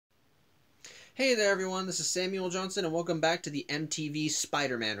Hey there everyone, this is Samuel Johnson and welcome back to the MTV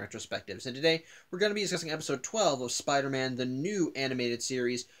Spider-Man Retrospectives. And today we're going to be discussing episode 12 of Spider-Man, the new animated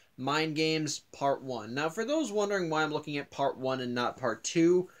series, Mind Games Part 1. Now for those wondering why I'm looking at Part 1 and not Part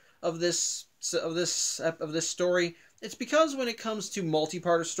 2 of this story, it's because when it comes to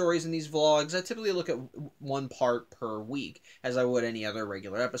multi-part stories in these vlogs, I typically look at one part per week, as I would any other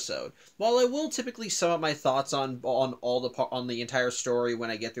regular episode. While I will typically sum up my thoughts on the entire story when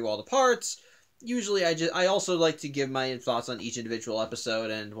I get through all the parts, usually I also like to give my thoughts on each individual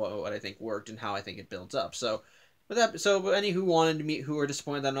episode and what I think worked and how I think it builds up. So any who are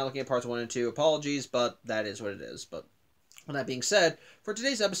disappointed that I'm not looking at parts 1 and 2, apologies, but that is what it is. But with that being said, for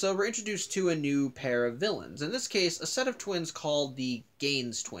today's episode, we're introduced to a new pair of villains. In this case, a set of twins called the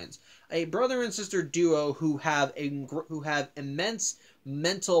Gaines twins, a brother and sister duo who have immense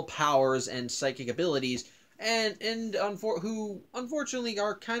mental powers and psychic abilities, who unfortunately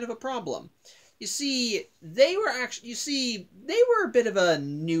are kind of a problem. You see, they were a bit of a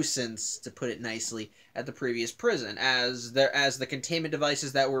nuisance, to put it nicely, at the previous prison, as the containment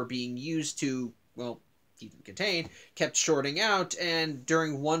devices that were being used to, well, keep them contained, kept shorting out, and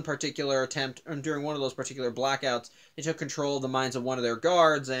during one of those particular blackouts, they took control of the minds of one of their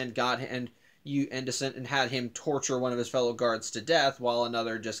guards and had him torture one of his fellow guards to death, while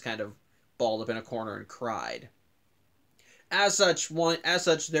another just kind of balled up in a corner and cried. As such,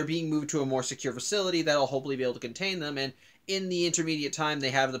 they're being moved to a more secure facility that'll hopefully be able to contain them, and in the intermediate time,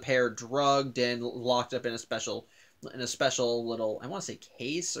 they have the pair drugged and locked up in a special little, I want to say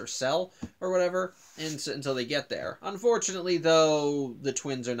case or cell or whatever, until they get there. Unfortunately, though, the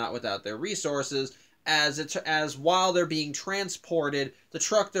twins are not without their resources, as while they're being transported, the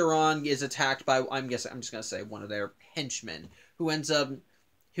truck they're on is attacked by, I'm just going to say, one of their henchmen,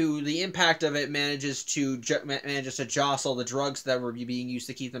 who the impact of it manages to jostle the drugs that were being used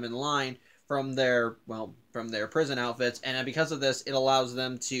to keep them in line from their prison outfits, and because of this, it allows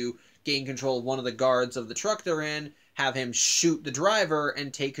them to gain control of one of the guards of the truck they're in, have him shoot the driver,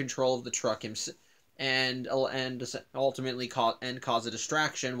 and take control of the truck himself, and ultimately cause a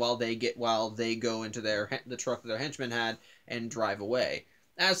distraction while they go into the truck that their henchmen had and drive away.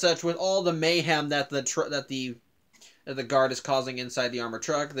 As such, with all the mayhem that the guard is causing inside the armored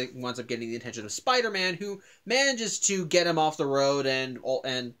truck, that winds up getting the attention of Spider-Man, who manages to get him off the road and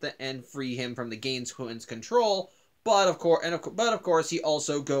free him from the Gaines twins' control. But of course, he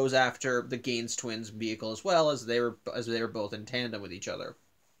also goes after the Gaines twins' vehicle as well, as they were both in tandem with each other.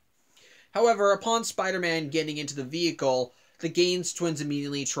 However, upon Spider-Man getting into the vehicle, the Gaines twins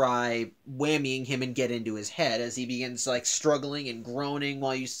immediately try whammying him and get into his head, as he begins struggling and groaning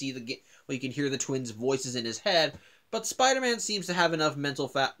while you can hear the twins' voices in his head. But Spider-Man seems to have enough mental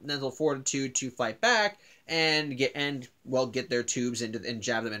fortitude to fight back and get their tubes and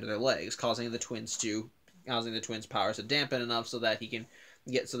jab them into their legs, causing the twins' powers to dampen enough so that he can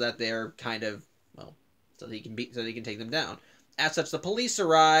take them down. As such, the police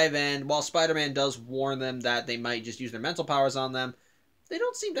arrive, and while Spider-Man does warn them that they might just use their mental powers on them, they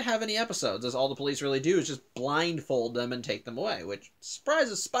don't seem to have any episodes, as all the police really do is just blindfold them and take them away, which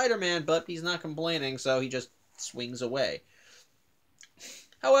surprises Spider-Man, but he's not complaining, so he just swings away.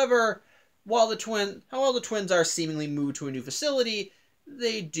 However, while the twins are seemingly moved to a new facility,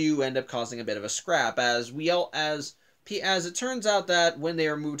 they do end up causing a bit of a scrap, as it turns out that when they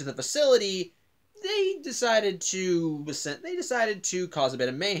were moved to the facility, they decided to cause a bit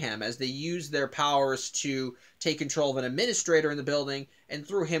of mayhem, as they used their powers to take control of an administrator in the building, and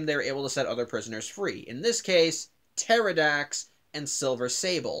through him they were able to set other prisoners free. In this case, Pterodax and Silver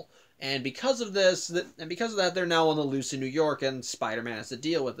Sable. And because of that, they're now on the loose in New York, and Spider-Man has to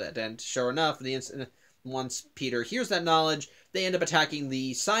deal with it. And sure enough, once Peter hears that knowledge, they end up attacking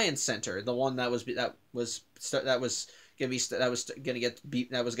the Science Center, the one that was going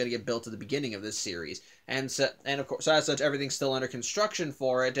to get built at the beginning of this series. And of course, as such, everything's still under construction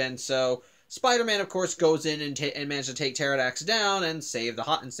for it. And so Spider-Man, of course, goes in and manages to take Pterodax down and save the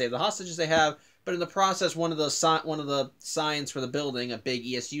hostages they have. But in the process, one of the signs for the building, a big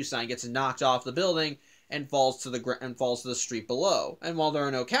ESU sign, gets knocked off the building and falls to the street below. And while there are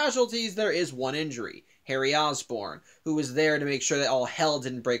no casualties, there is one injury: Harry Osborn, who was there to make sure that all hell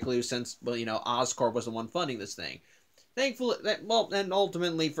didn't break loose, since Oscorp was the one funding this thing. Thankfully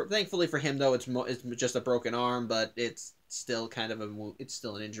for him, though, it's just a broken arm, but it's still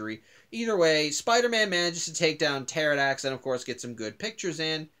an injury. Either way, Spider-Man manages to take down Pterodax and of course get some good pictures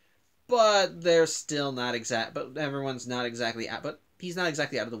in. But they're still not exact. But everyone's not exactly out. But he's not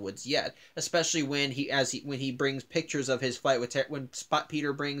exactly out of the woods yet. Especially when he brings pictures of his fight with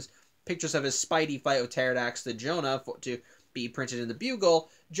Peter brings pictures of his Spidey fight with Pterodax to Jonah be printed in the Bugle,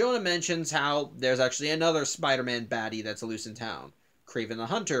 Jonah mentions how there's actually another Spider-Man baddie that's loose in town, Kraven the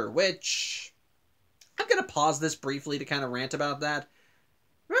Hunter, which I'm going to pause this briefly to kind of rant about that.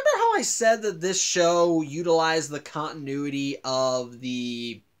 Remember how I said that this show utilized the continuity of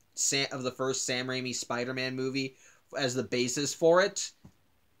the first Sam Raimi Spider-Man movie as the basis for it?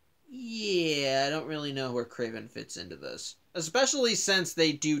 Yeah, I don't really know where Kraven fits into this. Especially since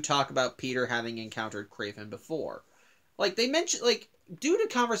they do talk about Peter having encountered Kraven before. Like, they mentioned, like, due to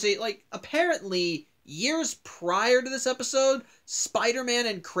conversation, like, apparently, years prior to this episode, Spider-Man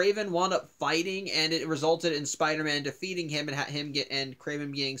and Kraven wound up fighting, and it resulted in Spider-Man defeating him and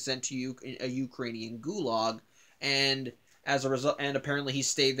Kraven getting sent to a Ukrainian gulag, and as a result, and apparently he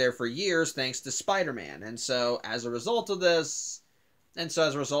stayed there for years thanks to Spider-Man, and so as a result,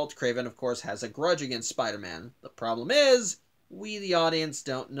 Kraven, of course, has a grudge against Spider-Man. The problem is, we, the audience,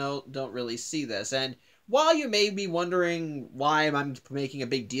 don't really see this. And while you may be wondering why I'm making a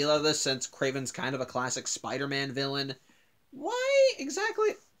big deal out of this, since Kraven's kind of a classic Spider-Man villain, why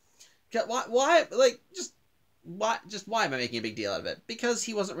exactly? Why? Why am I making a big deal out of it? Because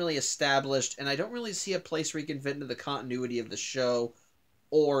he wasn't really established, and I don't really see a place where he can fit into the continuity of the show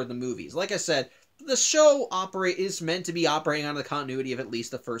or the movies. Like I said, the show is meant to be operating on the continuity of at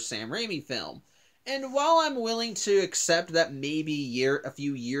least the first Sam Raimi film. And while I'm willing to accept that maybe a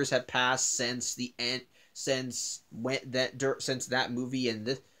few years have passed since the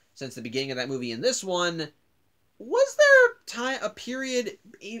beginning of that movie and this one, was there a period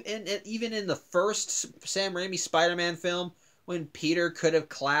even in the first Sam Raimi Spider-Man film when Peter could have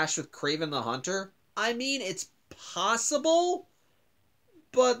clashed with Kraven the Hunter? I mean, it's possible.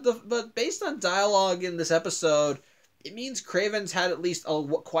 But based on dialogue in this episode, it means Kraven's had at least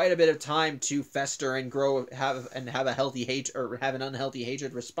quite a bit of time to fester and grow, have a healthy hate or have an unhealthy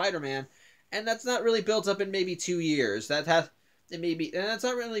hatred for Spider-Man, and that's not really built up in maybe 2 years. And that's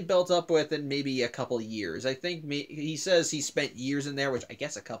not really built up within maybe a couple years. I think he says he spent years in there, which I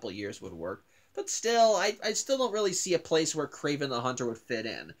guess a couple years would work. But still, I still don't really see a place where Kraven the Hunter would fit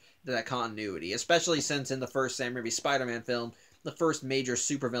in to that continuity, especially since in the first Sam Raimi Spider-Man film, the first major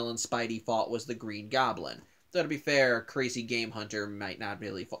supervillain Spidey fought was the Green Goblin. So to be fair, Crazy Game Hunter might not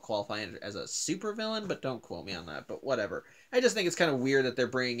really qualify as a supervillain, but don't quote me on that, but whatever. I just think it's kind of weird that they're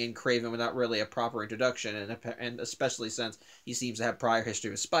bringing in Kraven without really a proper introduction, and especially since he seems to have prior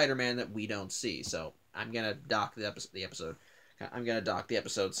history with Spider-Man that we don't see. So I'm going to dock the episode. I'm going to dock the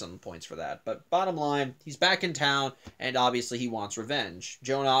episode some points for that. But bottom line, he's back in town, and obviously he wants revenge.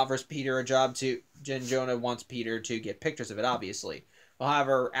 Jonah offers Peter a job Jonah wants Peter to get pictures of it, obviously.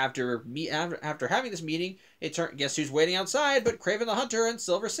 However, after having this meeting, guess who's waiting outside but Kraven the Hunter and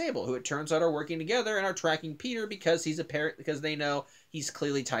Silver Sable, who it turns out are working together and are tracking Peter because they know he's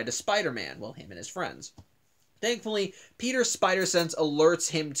clearly tied to Spider-Man, well, him and his friends. Thankfully, Peter's spider sense alerts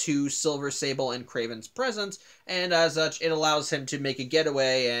him to Silver Sable and Kraven's presence, and as such, it allows him to make a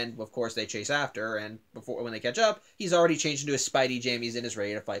getaway, and of course they chase after, and when they catch up, he's already changed into his Spidey jammies and is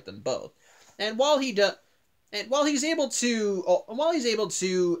ready to fight them both. And while he's able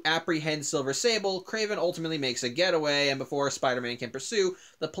to apprehend Silver Sable, Kraven ultimately makes a getaway, and before Spider-Man can pursue,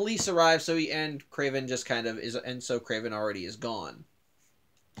 the police arrive, so Kraven already is gone.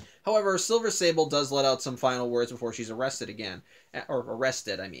 However, Silver Sable does let out some final words before she's arrested,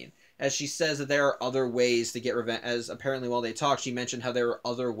 as she says that there are other ways to get revenge, as apparently while they talk, she mentioned how there are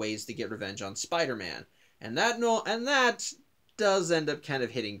other ways to get revenge on Spider-Man. And that does end up kind of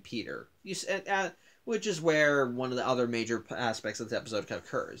hitting Peter. Which is where one of the other major aspects of the episode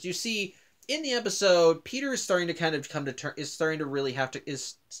occurs. You see, in the episode, Peter is starting to kind of is starting to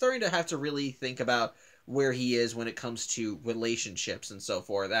have to really think about where he is when it comes to relationships and so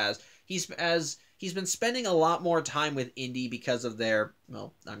forth, as he's been spending a lot more time with Indy because of their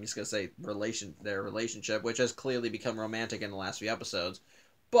relationship, which has clearly become romantic in the last few episodes.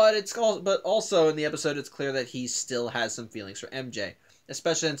 But also in the episode, it's clear that he still has some feelings for MJ,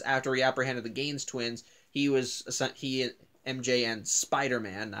 especially since after he apprehended the Gaines twins, MJ and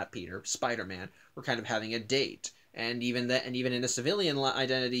Spider-Man, not Peter, Spider-Man, were kind of having a date. And even in a civilian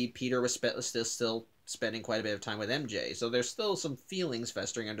identity, Peter was still spending quite a bit of time with MJ. So there's still some feelings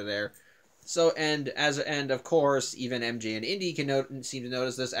festering under there. So, and of course, even MJ and Indy seem to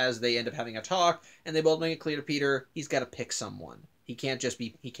notice this as they end up having a talk, and they both make it clear to Peter he's got to pick someone. He can't just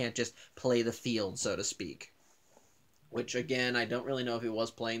play the field, so to speak. Which again, I don't really know if he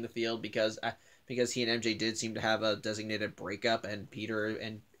was playing the field because he and MJ did seem to have a designated breakup, and Peter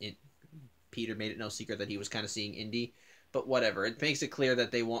made it no secret that he was kind of seeing Indy. But whatever, it makes it clear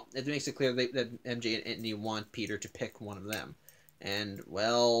that that MJ and Indy want Peter to pick one of them. And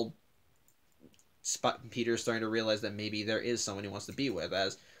well, Peter's starting to realize that maybe there is someone he wants to be with.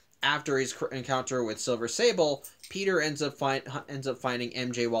 As after his encounter with Silver Sable, Peter ends up finding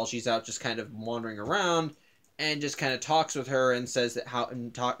MJ while she's out, just kind of wandering around, and just kind of talks with her and says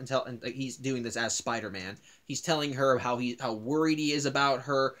that he's doing this as Spider-Man. He's telling her how worried he is about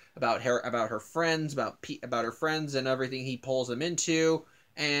her friends, about her friends and everything he pulls them into.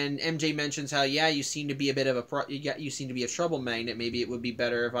 And MJ mentions how, yeah, you seem to be a bit of you seem to be a trouble magnet. Maybe it would be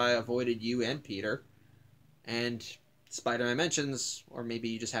better if I avoided you and Peter. And Spider-Man mentions, or maybe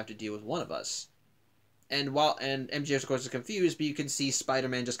you just have to deal with one of us. And MJ of course is confused, but you can see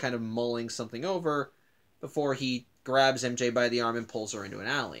Spider-Man just kind of mulling something over before he grabs MJ by the arm and pulls her into an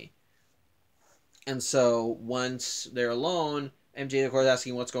alley. And so once they're alone, MJ of course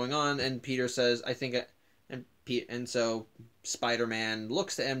asking what's going on, and Peter says, "I think," and so Spider-Man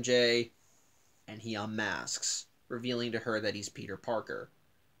looks to MJ, and he unmasks, revealing to her that he's Peter Parker.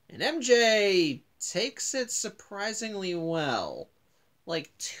 And MJ takes it surprisingly well.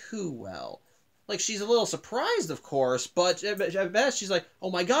 Like, too well. Like, she's a little surprised, of course, but at best she's like, "Oh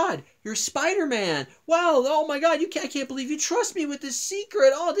my god, you're Spider-Man! Wow, oh my god, I can't believe you trust me with this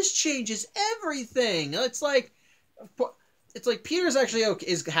secret! Oh, this changes everything!" It's like Peter's actually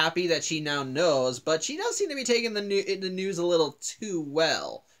is happy that she now knows, but she does seem to be taking the news a little too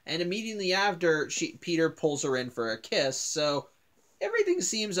well. And immediately after, Peter pulls her in for a kiss, so everything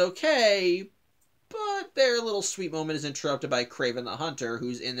seems okay, but their little sweet moment is interrupted by Kraven the Hunter,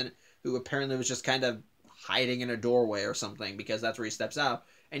 who apparently was just kind of hiding in a doorway or something, because that's where he steps out,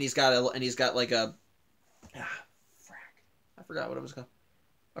 and he's got like a I forgot what it was called.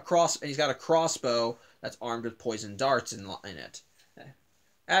 And he's got a crossbow that's armed with poison darts in it.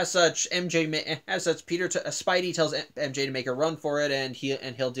 As such, Spidey tells MJ to make a run for it, and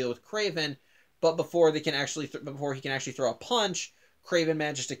he'll deal with Kraven. But before he can actually throw a punch, Kraven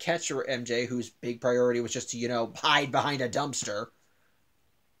manages to catch MJ, whose big priority was just to hide behind a dumpster.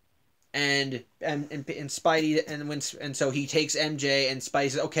 And Spidey and so he takes MJ, and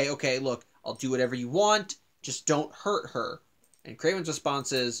Spidey says, "Okay, look, I'll do whatever you want, just don't hurt her." And Kraven's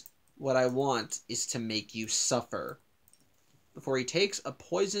response is, "What I want is to make you suffer." Before he takes a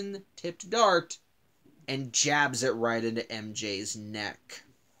poison-tipped dart and jabs it right into MJ's neck.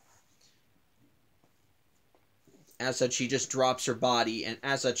 As such, she just drops her body, and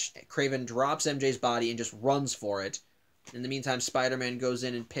as such, Kraven drops MJ's body and just runs for it. In the meantime, Spider-Man goes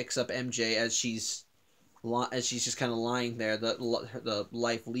in and picks up MJ as she's just kind of lying there, the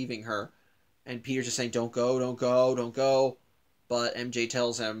life leaving her. And Peter's just saying, "Don't go, don't go, don't go." But MJ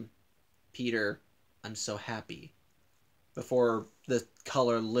tells him, "Peter, I'm so happy." Before the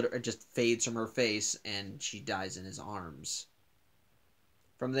color just fades from her face and she dies in his arms.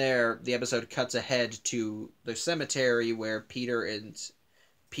 From there, the episode cuts ahead to the cemetery where Peter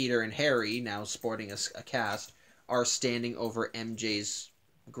and Harry, now sporting a cast, are standing over MJ's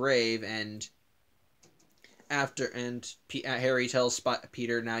grave, and Harry tells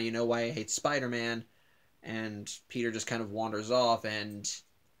Peter, "Now you know why I hate Spider-Man," and Peter just kind of wanders off, and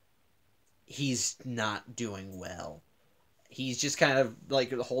he's not doing well. He's just kind of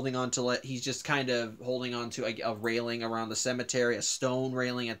holding on to a railing around the cemetery, a stone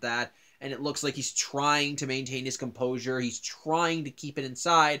railing at that, and it looks like he's trying to maintain his composure. He's trying to keep it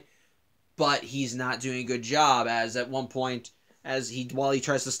inside, but he's not doing a good job, as at one point, while he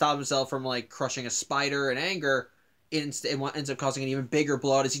tries to stop himself from crushing a spider in anger, it ends up causing an even bigger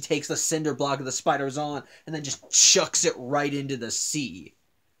blowout as he takes the cinder block of the spider's on and then just chucks it right into the sea.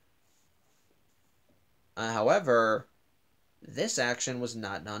 However, this action was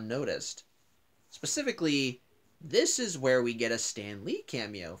not unnoticed. Specifically, this is where we get a Stan Lee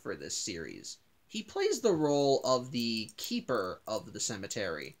cameo for this series. He plays the role of the keeper of the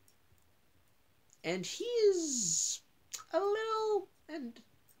cemetery. And his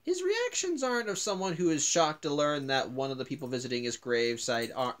reactions aren't of someone who is shocked to learn that one of the people visiting his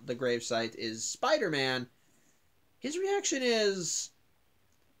gravesite, is Spider-Man. His reaction is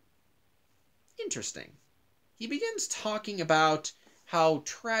interesting. He begins talking about how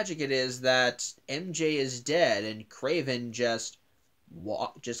tragic it is that MJ is dead and Kraven just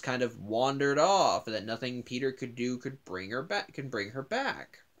kind of wandered off, that nothing Peter could do could bring her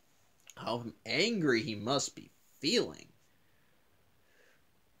back. How angry he must be feeling.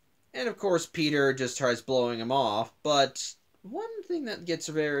 And of course, Peter just tries blowing him off. But one thing that gets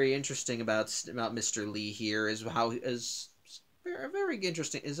very interesting about Mr. Lee here is a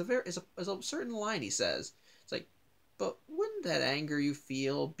certain line he says. It's like, "But wouldn't that anger you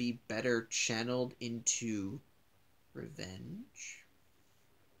feel be better channeled into revenge?"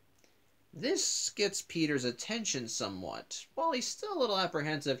 This gets Peter's attention somewhat. While he's still a little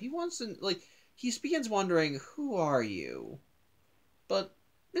apprehensive, he wants to he begins wondering, who are you? But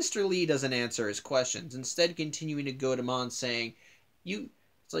Mr. Lee doesn't answer his questions, instead continuing to goad him on, saying,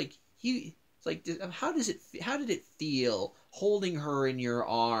 it's like, how did it feel holding her in your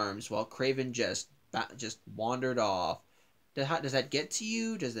arms while Craven just wandered off? Does that get to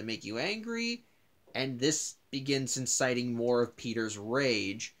you? Does it make you angry? And this begins inciting more of Peter's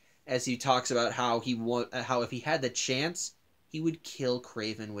rage, as he talks about how if he had the chance, he would kill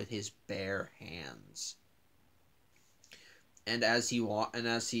Craven with his bare hands. And as he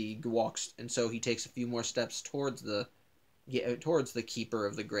walks, and so he takes a few more steps towards the keeper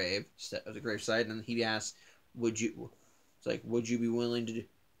of the graveside, and he asks, "Would you be willing to?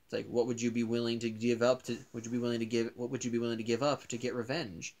 It's like, what would you be willing to give up to? What would you be willing to give up to get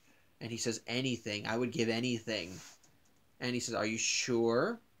revenge?" And he says, "Anything. I would give anything." And he says, "Are you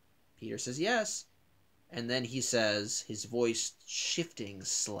sure?" Peter says, "Yes." And then he says, his voice shifting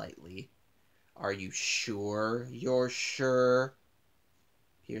slightly, "Are you sure you're sure?"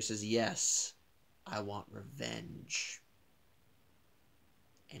 Peter says, "Yes, I want revenge."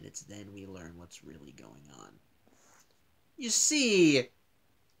 And it's then we learn what's really going on. You see,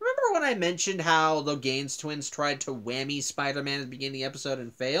 remember when I mentioned how the Gaines twins tried to whammy Spider-Man at the beginning of the episode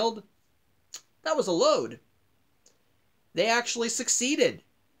and failed? That was a load. They actually succeeded.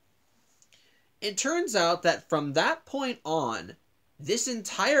 It turns out that from that point on, this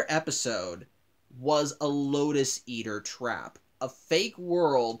entire episode was a Lotus Eater trap, a fake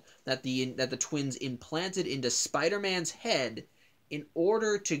world that the twins implanted into Spider-Man's head in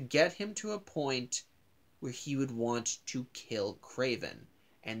order to get him to a point where he would want to kill Craven.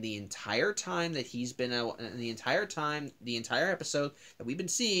 And the entire time that he's been out, and the entire episode that we've been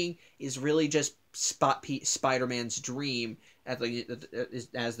seeing is really just Spider-Man's dream as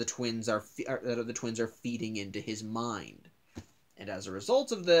the twins are feeding into his mind. And as a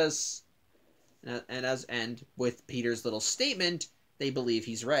result of this, and with Peter's little statement, they believe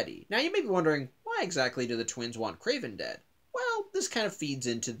he's ready. Now you may be wondering, why exactly do the twins want Craven dead? Well, this kind of feeds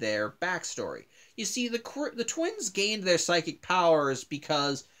into their backstory. You see, the twins gained their psychic powers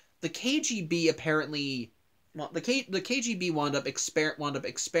because the KGB apparently... Well, the KGB wound up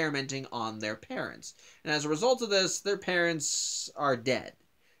experimenting on their parents. And as a result of this, their parents are dead.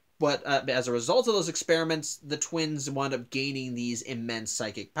 But as a result of those experiments, the twins wound up gaining these immense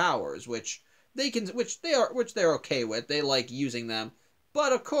psychic powers, which they're okay with. They like using them.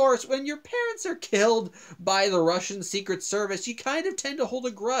 But of course, when your parents are killed by the Russian Secret Service, you kind of tend to hold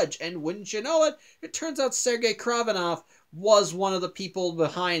a grudge. And wouldn't you know it, it turns out Sergei Kravinov was one of the people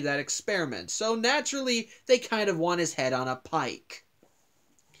behind that experiment. So naturally, they kind of want his head on a pike.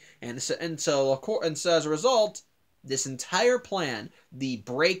 And so as a result, this entire plan, the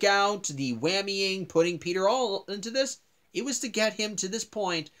breakout, the whammying, putting Peter all into this, it was to get him to this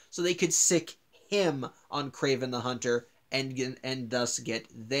point so they could sick him on Kraven the Hunter and thus get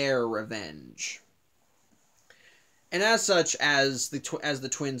their revenge. And as such, as the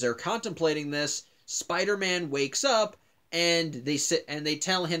twins are contemplating this, Spider-Man wakes up and they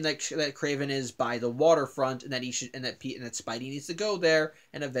tell him that Kraven is by the waterfront and that Spidey needs to go there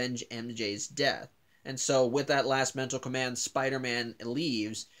and avenge MJ's death. And so with that last mental command, Spider-Man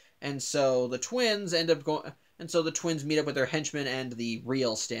leaves, and so the twins end up going. And so the twins meet up with their henchman and the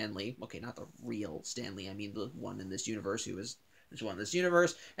real Stanley. Okay, not the real Stanley. I mean the one in this universe who is one in this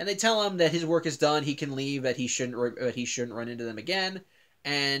universe. And they tell him that his work is done. He can leave. That he shouldn't run into them again.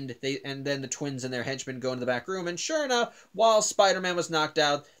 And then the twins and their henchmen go into the back room. And sure enough, while Spider-Man was knocked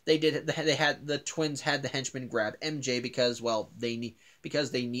out, the twins had the henchmen grab MJ because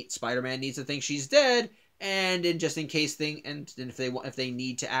Spider-Man needs to think she's dead. And if they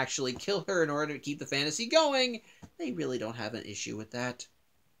need to actually kill her in order to keep the fantasy going, they really don't have an issue with that.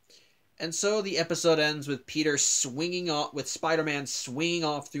 And so the episode ends with Spider-Man swinging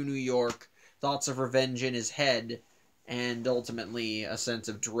off through New York, thoughts of revenge in his head, and ultimately a sense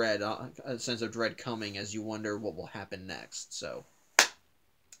of dread coming as you wonder what will happen next. So,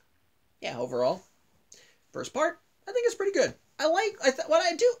 yeah, overall, first part, I think it's pretty good.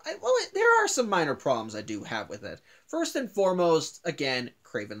 There are some minor problems I do have with it. First and foremost, again,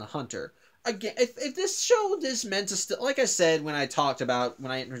 Kraven the Hunter. Again, if this show is meant to still, like I said when I talked about when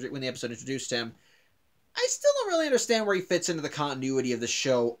the episode introduced him, I still don't really understand where he fits into the continuity of the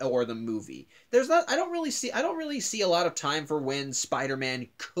show or the movie. I don't really see a lot of time for when Spider-Man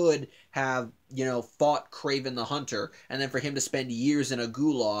could have, fought Kraven the Hunter, and then for him to spend years in a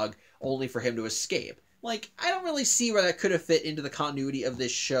gulag only for him to escape. Like, I don't really see where that could have fit into the continuity of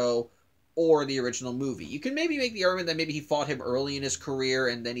this show or the original movie. You can maybe make the argument that maybe he fought him early in his career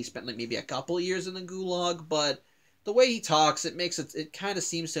and then he spent maybe a couple years in the gulag, but the way he talks, it kind of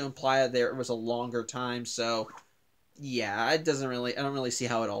seems to imply that there was a longer time, so yeah, I don't really see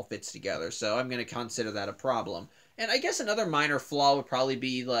how it all fits together, so I'm going to consider that a problem. And I guess another minor flaw would probably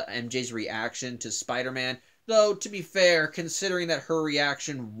be MJ's reaction to Spider-Man. Though, to be fair, considering that her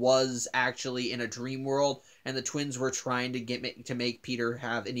reaction was actually in a dream world, and the twins were trying to make Peter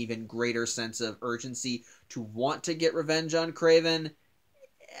have an even greater sense of urgency to want to get revenge on Craven,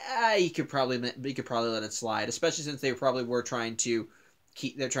 you could probably let it slide, especially since they probably were trying to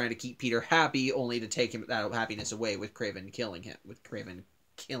keep Peter happy, only to take that happiness away with Craven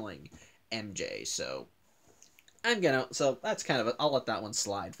killing MJ. So that's kind of I'll let that one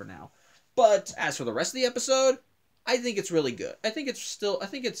slide for now. But as for the rest of the episode, I think it's really good. I think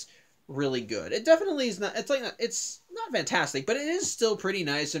it's really good. It definitely is not. It's not fantastic, but it is still pretty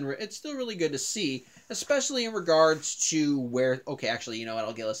nice, and it's still really good to see, especially in regards to where. Okay, actually, you know what?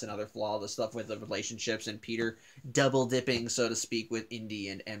 I'll give us another flaw: the stuff with the relationships and Peter double dipping, so to speak, with Indy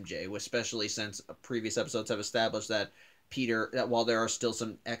and MJ, especially since previous episodes have established that while there's still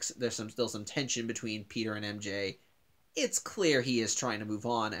some tension between Peter and MJ, it's clear he is trying to move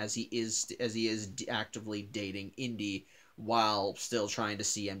on as he is actively dating Indy while still trying to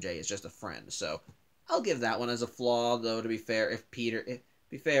see MJ as just a friend. So I'll give that one as a flaw, though. To be fair, if Peter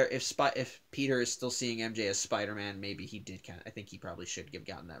is still seeing MJ as Spider-Man, maybe he did I think he probably should have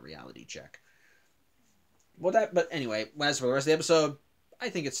gotten that reality check. But anyway, as for the rest of the episode, I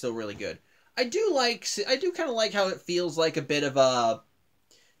think it's still really good. I do kind of like how it feels like a bit of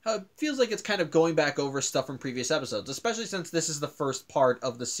how it feels like it's kind of going back over stuff from previous episodes, especially since this is the first part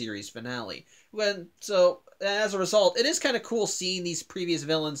of the series finale. As a result, it is kind of cool seeing these previous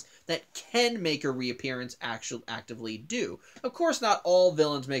villains that can make a reappearance actively do. Of course, not all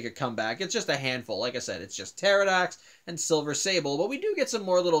villains make a comeback. It's just a handful. Like I said, it's just Pterodax and Silver Sable, but we do get some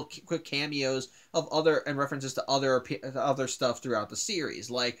more little quick cameos of references to other stuff throughout the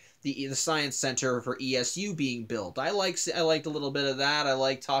series, like the Science Center for ESU being built. I liked a little bit of that. I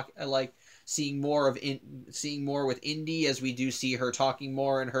like seeing more with Indy, as we do see her talking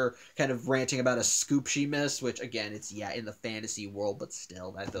more and her kind of ranting about a scoop she missed, which again, it's in the fantasy world, but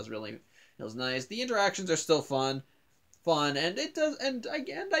still, it was nice. The interactions are still fun, and it does, and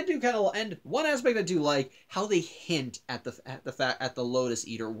again, I do kind of, and one aspect I do like how they hint at the Lotus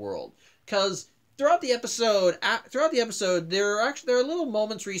Eater world, because throughout the episode, there are little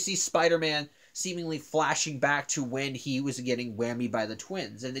moments where you see Spider-Man seemingly flashing back to when he was getting whammied by the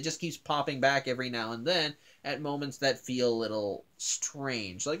twins, and it just keeps popping back every now and then at moments that feel a little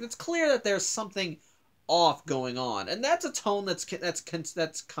strange. Like, it's clear that there's something off going on, and that's a tone that's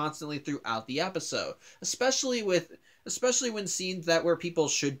constantly throughout the episode, especially when scenes where people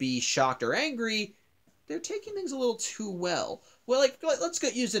should be shocked or angry, they're taking things a little too well. Well, let's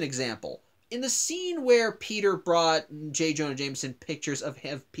use an example. In the scene where Peter brought J. Jonah Jameson pictures of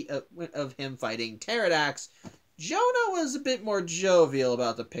him fighting Pterodax, Jonah was a bit more jovial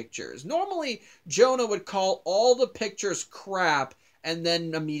about the pictures. Normally, Jonah would call all the pictures crap and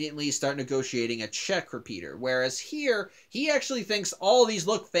then immediately start negotiating a check for Peter. Whereas here, he actually thinks all these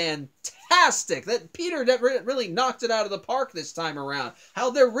look fantastic, that Peter really knocked it out of the park this time around, how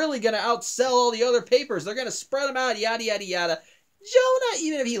they're really going to outsell all the other papers, they're going to spread them out, yada, yada, yada. Jonah,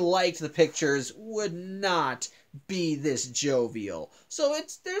 even if he liked the pictures, would not be this jovial. So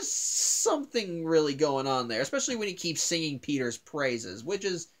there's something really going on there, especially when he keeps singing Peter's praises, which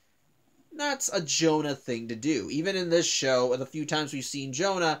is not a Jonah thing to do. Even in this show, the few times we've seen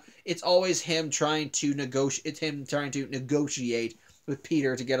Jonah, it's always him trying to negotiate with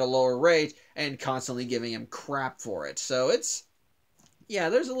Peter to get a lower rate and constantly giving him crap for it. So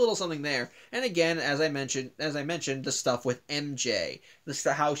there's a little something there. And again, as I mentioned, the stuff with MJ,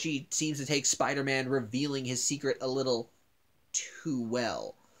 how she seems to take Spider-Man revealing his secret a little too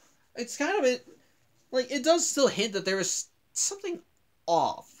well. It's kind of it does still hint that there is something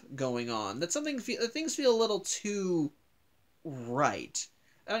off going on. That things feel a little too right.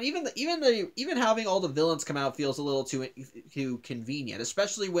 And even having all the villains come out feels a little too convenient,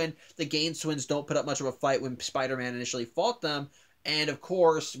 especially when the Gaines twins don't put up much of a fight when Spider-Man initially fought them. And of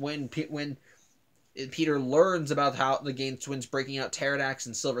course, when Peter learns about how the Gaines twins breaking out Pterodax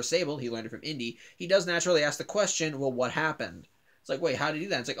and Silver Sable, he learned it from Indy, he does naturally ask the question, well, what happened? It's like, wait, how did he do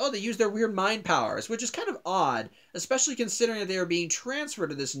that? It's like, oh, they used their weird mind powers, which is kind of odd, especially considering that they were being transferred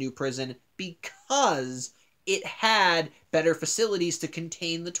to this new prison because it had better facilities to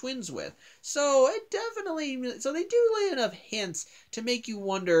contain the twins with. So they do lay enough hints to make you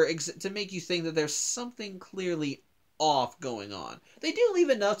wonder, to make you think that there's something clearly off going on. They do leave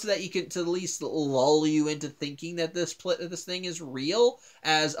enough so that you can to at least lull you into thinking that this thing is real,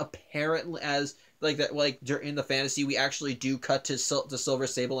 as like that, like in the fantasy, we actually do cut to Silver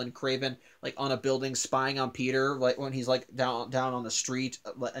Sable and Craven like on a building spying on Peter, like when he's like down on the street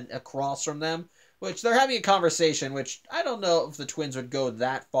across from them, which they're having a conversation, which I don't know if the twins would go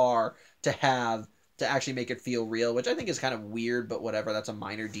that far to have to actually make it feel real, which I think is kind of weird, but whatever. That's a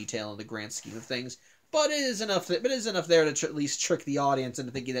minor detail in the grand scheme of things. But it is enough. But it is enough there to at least trick the audience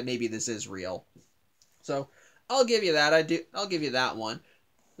into thinking that maybe this is real. So I'll give you that. I'll give you that one.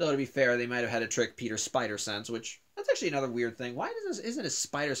 Though to be fair, they might have had to trick Peter's spider sense, which that's actually another weird thing. Why isn't his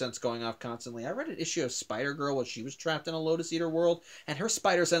spider sense going off constantly? I read an issue of Spider Girl where she was trapped in a Lotus Eater world, and her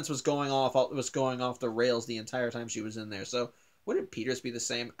spider sense was going off the rails the entire time she was in there. So wouldn't Peter's be the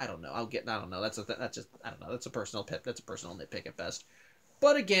same? I don't know. I don't know. That's just I don't know. That's a personal nitpick at best.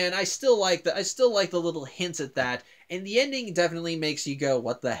 But again, I still like the little hints at that, and the ending definitely makes you go,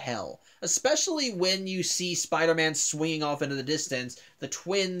 what the hell? Especially when you see Spider-Man swinging off into the distance, the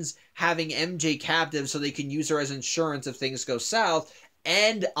twins having MJ captive so they can use her as insurance if things go south,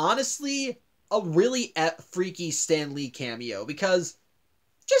 and honestly, a really freaky Stan Lee cameo, because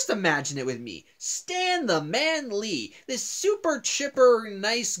just imagine it with me. Stan the Man Lee, this super chipper,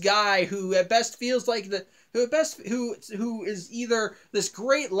 nice guy who at best feels like who is either this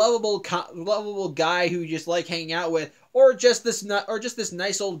great lovable guy who you just like hanging out with, or just this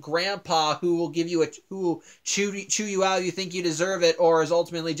nice old grandpa who will chew you out. You think you deserve it, or is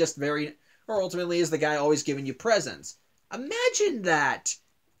ultimately is the guy always giving you presents. Imagine that,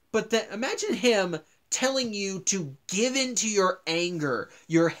 but then imagine him telling you to give in to your anger,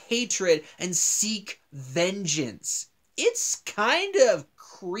 your hatred, and seek vengeance. It's kind of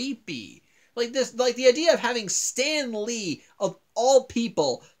creepy. Like the idea of having Stan Lee of all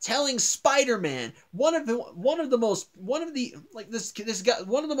people telling Spider-Man, one of the most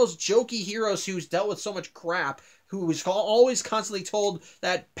jokey heroes who's dealt with so much crap, who is always constantly told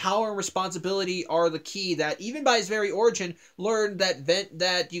that power and responsibility are the key, that even by his very origin learned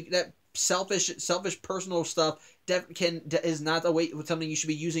that selfish personal stuff is not the way, something you should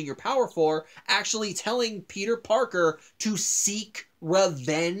be using your power for, actually telling Peter Parker to seek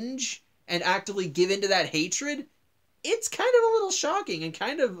revenge and actively give into that hatred. It's kind of a little shocking and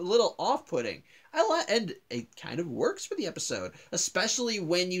kind of a little off-putting. And it kind of works for the episode, especially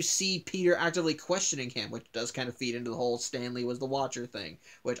when you see Peter actively questioning him, which does kind of feed into the whole Stanley was the Watcher thing,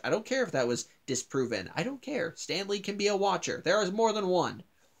 which I don't care if that was disproven. I don't care. Stanley can be a Watcher. There is more than one.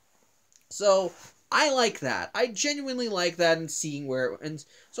 So I like that. I genuinely like that, and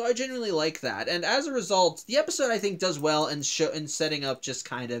so I genuinely like that. And as a result, the episode I think does well in setting up just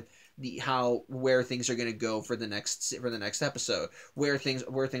kind of where things are going to go for the next episode, where things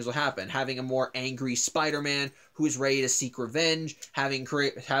will happen. Having a more angry Spider-Man who is ready to seek revenge, having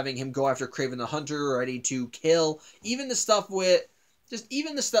him go after Kraven the Hunter, ready to kill. Even the stuff with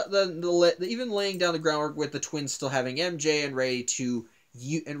even laying down the groundwork with the twins still having MJ and ready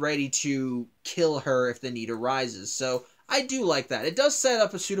to kill her if the need arises. So I do like that. It does set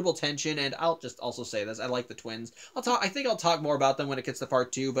up a suitable tension, and I'll just also say this: I like the twins. I think I'll talk more about them when it gets to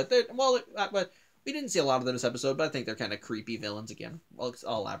part 2. But but we didn't see a lot of them this episode. But I think they're kind of creepy villains again. I'll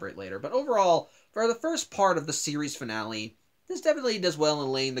elaborate later. But overall, for the first part of the series finale, this definitely does well in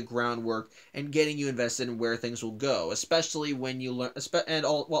laying the groundwork and getting you invested in where things will go, especially when you learn,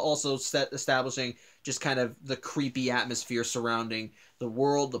 while also establishing just kind of the creepy atmosphere surrounding the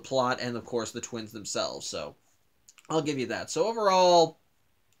world, the plot, and of course the twins themselves. So I'll give you that. So overall,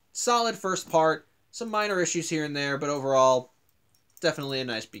 solid first part. Some minor issues here and there, but overall, definitely a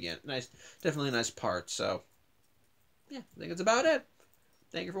definitely a nice part. So yeah, I think that's about it.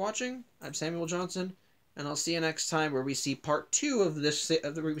 Thank you for watching. I'm Samuel Johnson, and I'll see you next time where we see part 2 of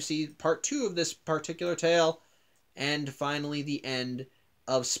this particular tale, and finally the end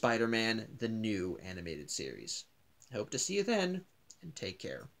of Spider-Man, the new animated series. I hope to see you then, and take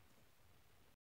care.